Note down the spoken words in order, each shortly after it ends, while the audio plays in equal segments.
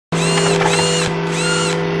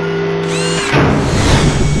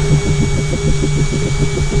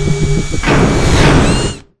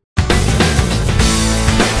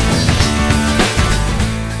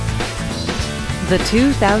The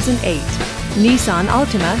 2008 Nissan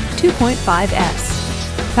Altima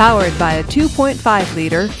 2.5S. Powered by a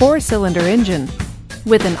 2.5-liter four-cylinder engine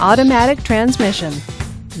with an automatic transmission.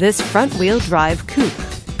 This front-wheel drive coupe,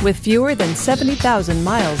 with fewer than 70,000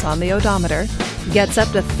 miles on the odometer, gets up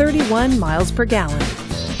to 31 miles per gallon.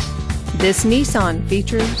 This Nissan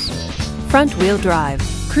features front-wheel drive,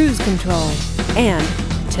 cruise control, and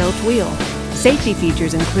tilt wheel. Safety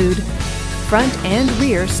features include front and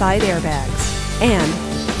rear side airbags and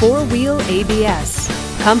four-wheel ABS.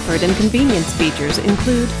 Comfort and convenience features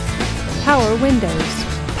include power windows,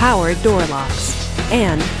 power door locks,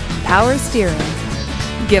 and power steering.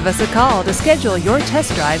 Give us a call to schedule your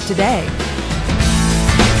test drive today.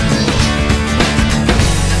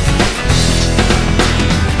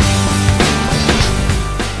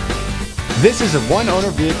 This is a one-owner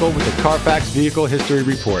vehicle with a Carfax Vehicle History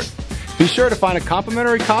Report. Be sure to find a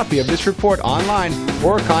complimentary copy of this report online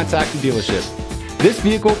or contact the dealership. This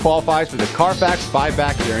vehicle qualifies for the Carfax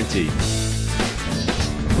buyback guarantee.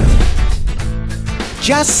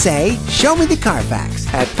 Just say, "Show me the Carfax"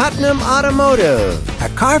 at Putnam Automotive, a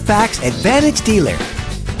Carfax Advantage dealer.